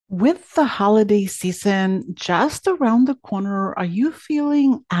With the holiday season just around the corner, are you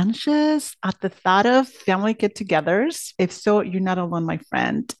feeling anxious at the thought of family get togethers? If so, you're not alone, my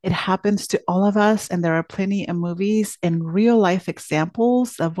friend. It happens to all of us, and there are plenty of movies and real life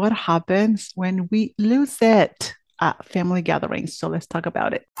examples of what happens when we lose it at family gatherings. So let's talk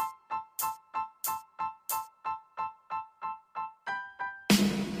about it.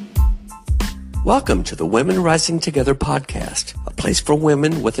 Welcome to the Women Rising Together podcast, a place for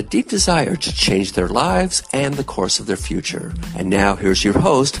women with a deep desire to change their lives and the course of their future. And now here's your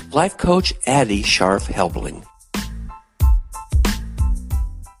host, life coach Addie Scharf Helbling.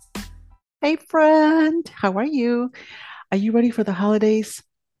 Hey, friend, how are you? Are you ready for the holidays?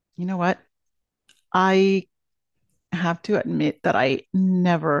 You know what? I have to admit that I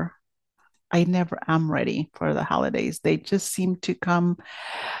never am ready for the holidays. They just seem to come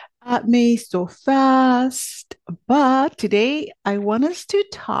at me so fast. But today I want us to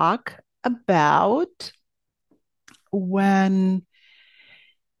talk about when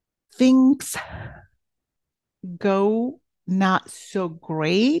things go not so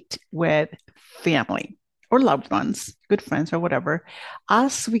great with family or loved ones, good friends or whatever,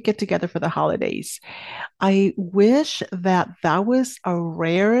 as we get together for the holidays. I wish that that was a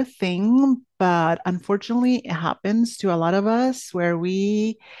rare thing, but unfortunately, it happens to a lot of us where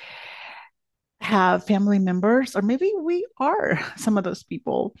we have family members, or maybe we are some of those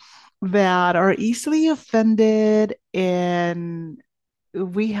people that are easily offended, and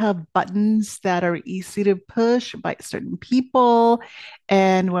we have buttons that are easy to push by certain people.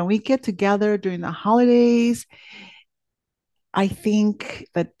 And when we get together during the holidays, I think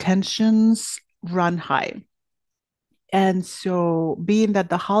the tensions run high. And so, being that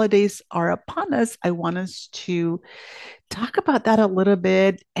the holidays are upon us, I want us to talk about that a little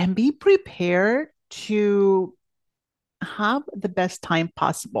bit and be prepared to have the best time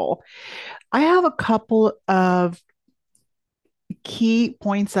possible. I have a couple of key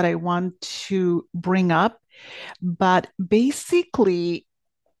points that I want to bring up, but basically,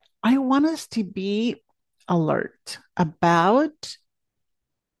 I want us to be alert about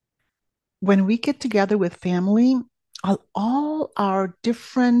when we get together with family. All our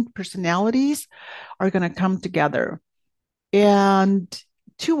different personalities are going to come together. And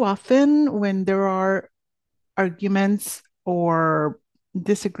too often, when there are arguments or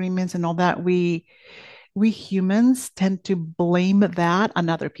disagreements and all that, we humans tend to blame that on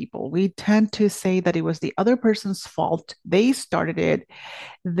other people. We tend to say that it was the other person's fault. They started it.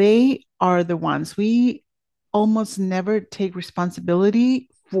 They are the ones. We almost never take responsibility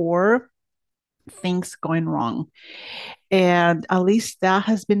for things going wrong. And at least that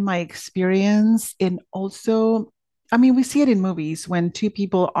has been my experience. And also, I mean, we see it in movies when two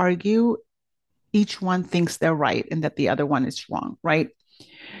people argue, each one thinks they're right and that the other one is wrong, right?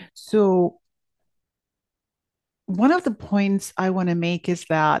 So, one of the points I want to make is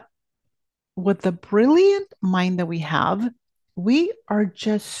that with the brilliant mind that we have, we are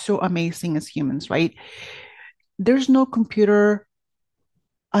just so amazing as humans, right? There's no computer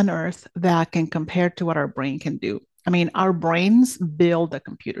on earth that can compare to what our brain can do. I mean, our brains build the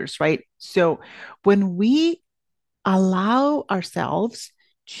computers, right? So when we allow ourselves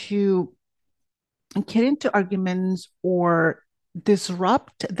to get into arguments or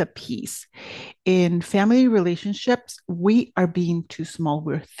disrupt the peace in family relationships, we are being too small.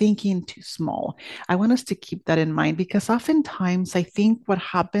 We're thinking too small. I want us to keep that in mind because oftentimes I think what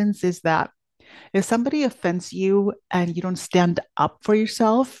happens is that if somebody offends you and you don't stand up for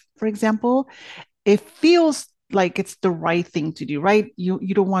yourself, for example, it feels like it's the right thing to do, right?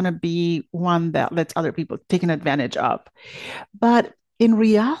 You don't want to be one that lets other people taken advantage of. But in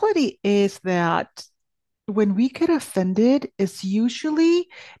reality is that when we get offended, it's usually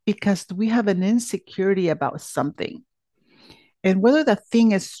because we have an insecurity about something. And whether that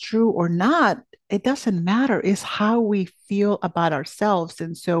thing is true or not, it doesn't matter. It's how we feel about ourselves.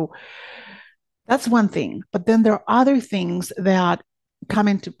 And so that's one thing. But then there are other things that come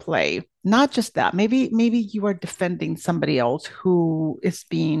into play. Not just that. Maybe you are defending somebody else who is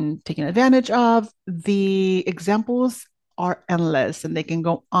being taken advantage of. The examples are endless and they can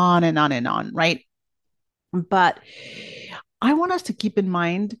go on and on and on, right? But I want us to keep in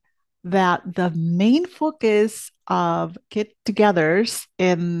mind that the main focus of get togethers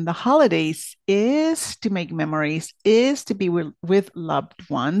in the holidays is to make memories, is to be with loved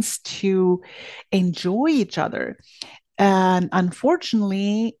ones, to enjoy each other. And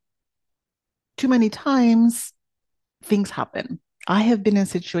unfortunately, too many times things happen. I have been in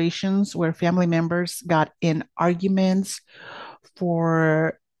situations where family members got in arguments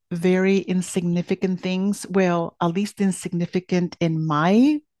for very insignificant things. Well, at least insignificant in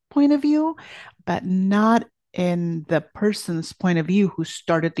my point of view, but not in the person's point of view who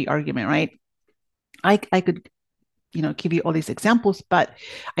started the argument, right? I could, give you all these examples, but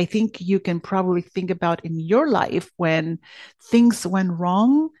I think you can probably think about in your life when things went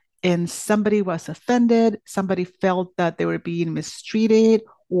wrong and somebody was offended, somebody felt that they were being mistreated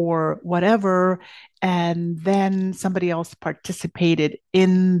or whatever, and then somebody else participated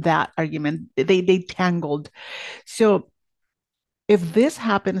in that argument. They tangled. So if this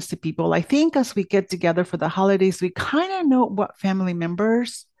happens to people, I think as we get together for the holidays, we kind of know what family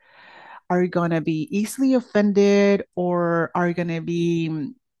members are going to be easily offended or are going to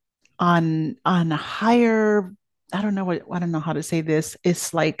be on a higher, I don't know how to say this.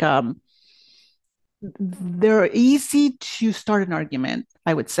 It's like they're easy to start an argument,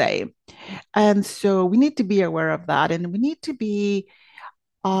 I would say. And so we need to be aware of that, and we need to be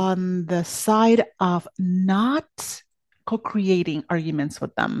on the side of not co-creating arguments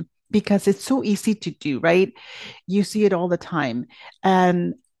with them because it's so easy to do, right? You see it all the time.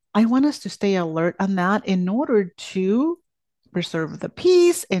 And I want us to stay alert on that in order to preserve the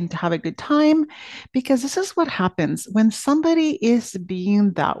peace and to have a good time, because this is what happens when somebody is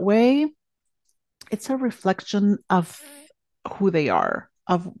being that way. It's a reflection of who they are,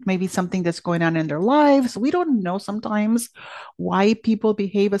 of maybe something that's going on in their lives. We don't know sometimes why people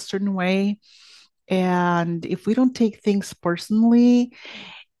behave a certain way. And if we don't take things personally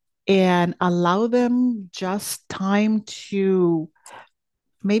and allow them just time to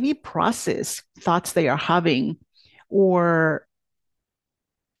maybe process thoughts they are having or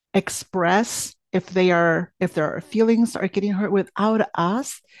express if their feelings are getting hurt without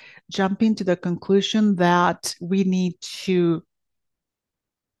us jumping to the conclusion that we need to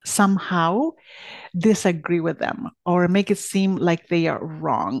somehow disagree with them or make it seem like they are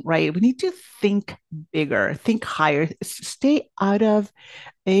wrong, right? We need to think bigger, think higher, stay out of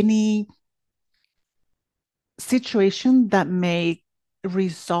any situation that may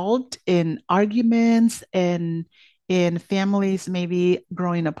result in arguments and in families maybe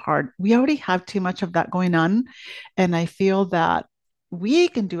growing apart. We already have too much of that going on. And I feel that we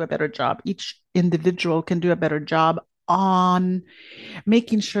can do a better job. Each individual can do a better job on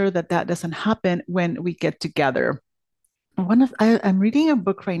making sure that that doesn't happen when we get together. I'm reading a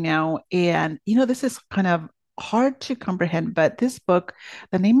book right now, and this is kind of hard to comprehend, but this book,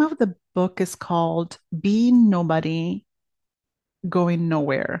 the name of the book is called Being Nobody, Going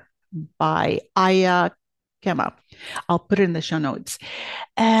Nowhere by Aya Kema. I'll put it in the show notes.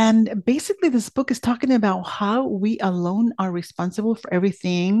 And basically, this book is talking about how we alone are responsible for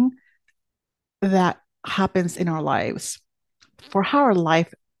everything that happens in our lives, for how our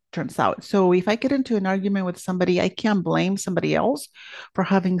life turns out. So if I get into an argument with somebody, I can't blame somebody else for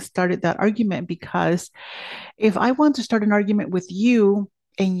having started that argument, because if I want to start an argument with you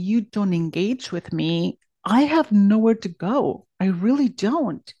and you don't engage with me, I have nowhere to go. I really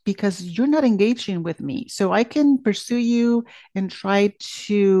don't, because you're not engaging with me. So I can pursue you and try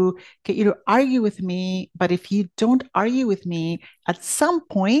to get you to argue with me. But if you don't argue with me, at some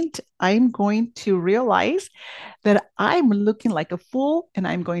point, I'm going to realize that I'm looking like a fool and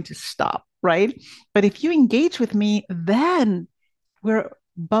I'm going to stop, right? But if you engage with me, then we're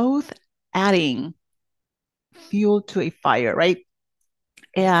both adding fuel to a fire, right?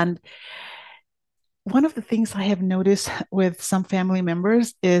 And one of the things I have noticed with some family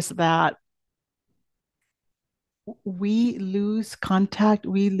members is that we lose contact,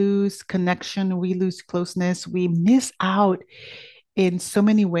 we lose connection, we lose closeness, we miss out in so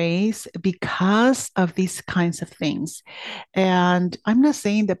many ways because of these kinds of things. And I'm not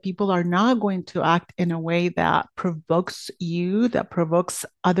saying that people are not going to act in a way that provokes you, that provokes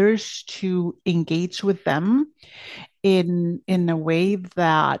others to engage with them in a way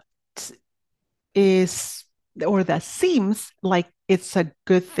that is or that seems like it's a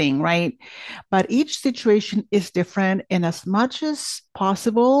good thing, right? But each situation is different. And as much as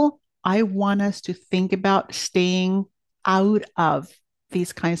possible, I want us to think about staying out of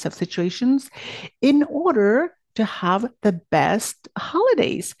these kinds of situations in order to have the best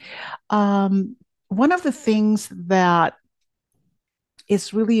holidays. One of the things that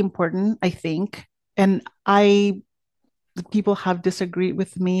is really important, I think, and I people have disagreed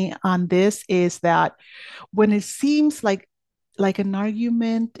with me on this, is that when it seems like an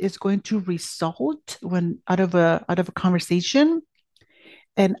argument is going to result when out of a conversation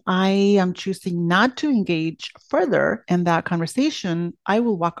and I am choosing not to engage further in that conversation, I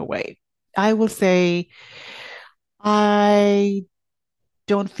will walk away. I will say, I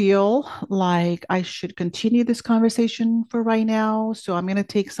don't feel like I should continue this conversation for right now. So I'm going to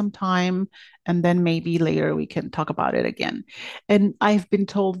take some time and then maybe later we can talk about it again. And I've been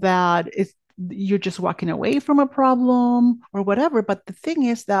told that it's, you're just walking away from a problem or whatever. But the thing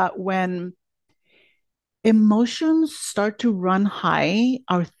is that when emotions start to run high,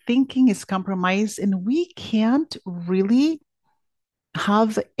 our thinking is compromised, and we can't really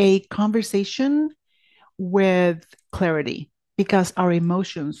have a conversation with clarity because our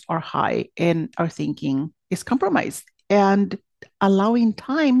emotions are high and our thinking is compromised. And allowing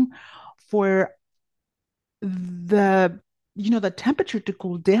time for the the temperature to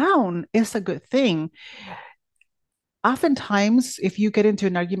cool down is a good thing. Oftentimes, if you get into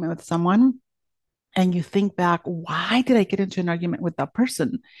an argument with someone and you think back, why did I get into an argument with that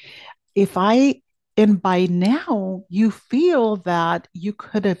person? If I and by now you feel that you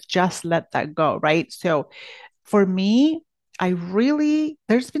could have just let that go, right? So for me,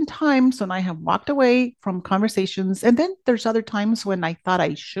 there's been times when I have walked away from conversations, and then there's other times when I thought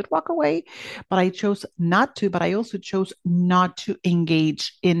I should walk away, but I chose not to. But I also chose not to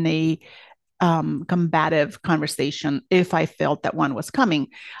engage in a combative conversation if I felt that one was coming.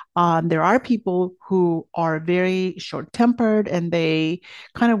 There are people who are very short tempered and they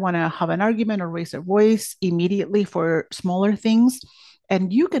kind of want to have an argument or raise their voice immediately for smaller things.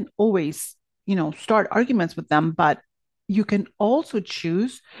 And you can always, start arguments with them, but you can also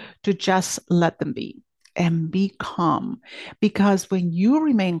choose to just let them be and be calm, because when you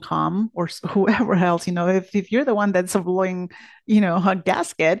remain calm, or whoever else, if you're the one that's blowing a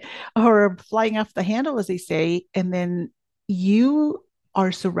gasket or flying off the handle, as they say, and then you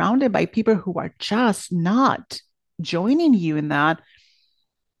are surrounded by people who are just not joining you in that,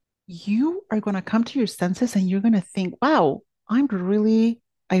 you are going to come to your senses and you're going to think, wow, I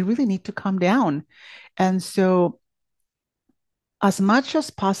really need to calm down. And so, as much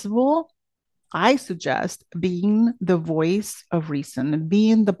as possible, I suggest being the voice of reason,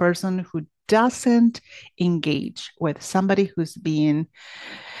 being the person who doesn't engage with somebody who's being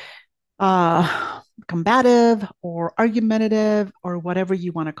combative or argumentative or whatever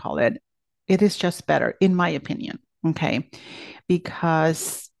you want to call it. It is just better, in my opinion. Okay.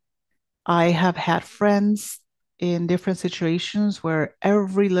 Because I have had friends in different situations where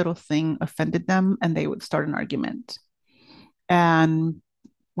every little thing offended them and they would start an argument. And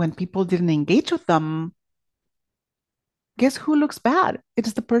when people didn't engage with them, guess who looks bad?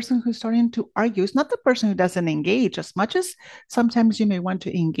 It's the person who's starting to argue. It's not the person who doesn't engage. As much as sometimes you may want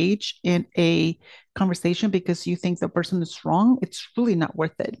to engage in a conversation because you think the person is wrong, it's really not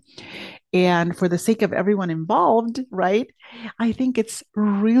worth it. And for the sake of everyone involved, right? I think it's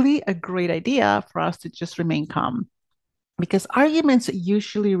really a great idea for us to just remain calm, because arguments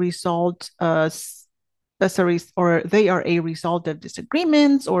usually result or they are a result of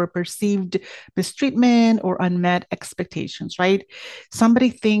disagreements or perceived mistreatment or unmet expectations, right? Somebody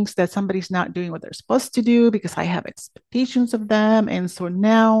thinks that somebody's not doing what they're supposed to do because I have expectations of them. And so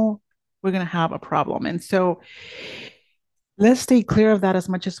now we're going to have a problem. And so let's stay clear of that as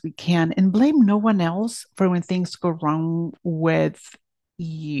much as we can and blame no one else for when things go wrong with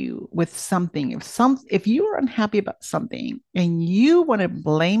you, with something. If you are unhappy about something and you want to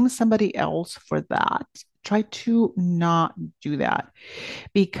blame somebody else for that, try to not do that,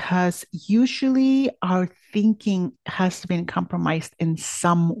 because usually our thinking has been compromised in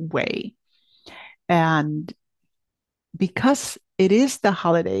some way. And because it is the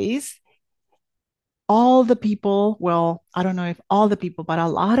holidays, all the people, well, I don't know if all the people, but a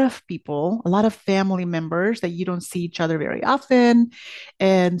lot of people, a lot of family members that you don't see each other very often.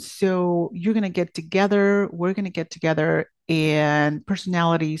 And so you're going to get together, we're going to get together, and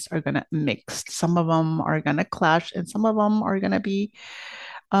personalities are going to mix. Some of them are going to clash, and some of them are going to be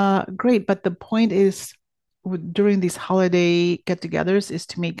great. But the point is, during these holiday get togethers, is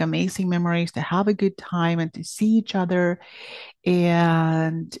to make amazing memories, to have a good time, and to see each other.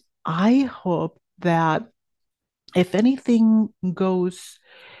 And I hope that if anything goes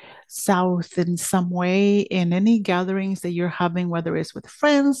south in some way in any gatherings that you're having, whether it's with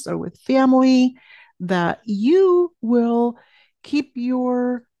friends or with family, that you will keep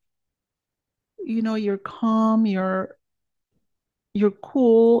your calm, your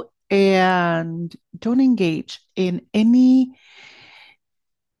cool, and don't engage in any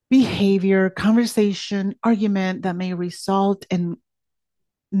behavior, conversation, argument that may result in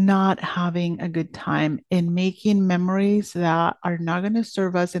not having a good time, in making memories that are not going to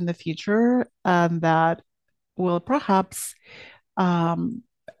serve us in the future and that will perhaps um,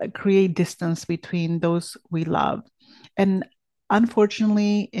 create distance between those we love. And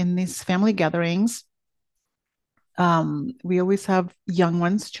unfortunately, in these family gatherings, We always have young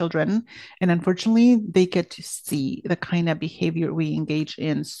ones, children, and unfortunately, they get to see the kind of behavior we engage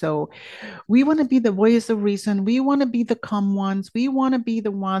in. So we want to be the voice of reason. We want to be the calm ones. We want to be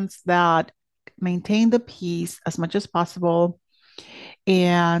the ones that maintain the peace as much as possible.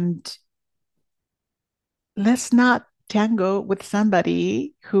 And let's not tango with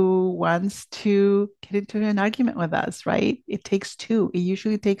somebody who wants to get into an argument with us, right? It takes two. It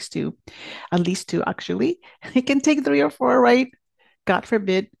usually takes two, at least two, actually. It can take three or four, right? God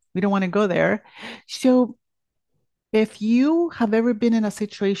forbid. We don't want to go there. So, if you have ever been in a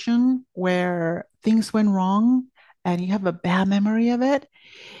situation where things went wrong and you have a bad memory of it,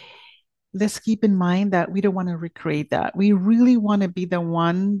 let's keep in mind that we don't want to recreate that. We really want to be the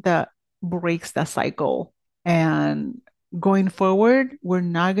one that breaks that cycle. And going forward, we're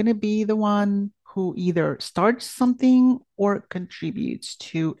not going to be the one who either starts something or contributes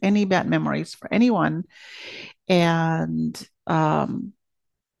to any bad memories for anyone. And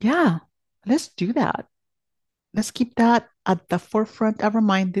yeah, let's do that. Let's keep that at the forefront of our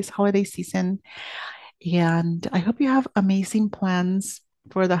mind this holiday season. And I hope you have amazing plans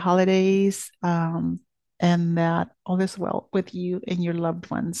for the holidays, and that all is well with you and your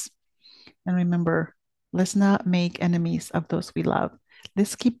loved ones. And remember, let's not make enemies of those we love.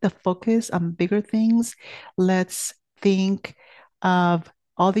 Let's keep the focus on bigger things. Let's think of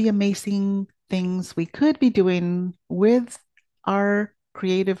all the amazing things we could be doing with our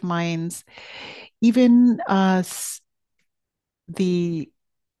creative minds, even as the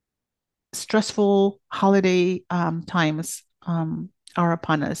stressful holiday times are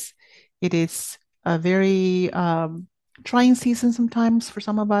upon us. It is a very trying season sometimes for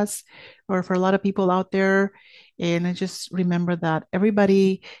some of us, or for a lot of people out there. And I just remember that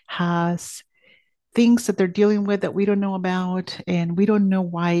everybody has things that they're dealing with that we don't know about, and we don't know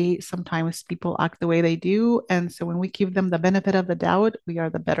why sometimes people act the way they do. And so when we give them the benefit of the doubt, we are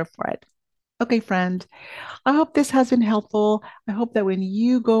the better for it. Okay, friend, I hope this has been helpful. I hope that when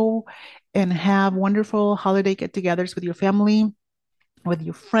you go and have wonderful holiday get togethers with your family, with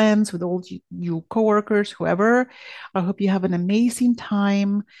your friends, with all you coworkers, whoever, I hope you have an amazing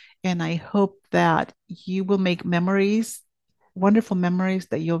time. And I hope that you will make memories, wonderful memories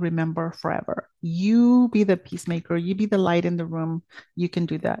that you'll remember forever. You be the peacemaker, you be the light in the room. You can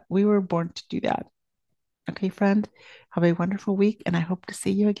do that. We were born to do that. Okay, friend, have a wonderful week, and I hope to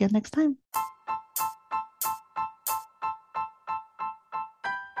see you again next time.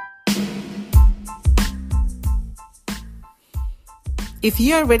 If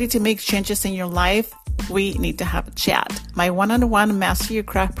you are ready to make changes in your life, we need to have a chat. My one-on-one Master Your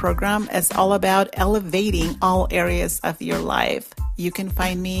Craft program is all about elevating all areas of your life. You can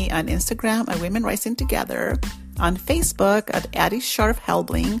find me on Instagram at Women Rising Together, on Facebook at Addie Sharf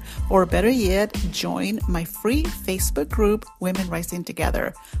Helbling, or better yet, join my free Facebook group, Women Rising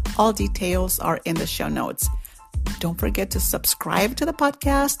Together. All details are in the show notes. Don't forget to subscribe to the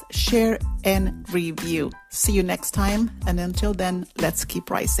podcast, share, and review. See you next time. And until then, let's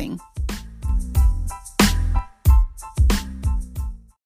keep rising.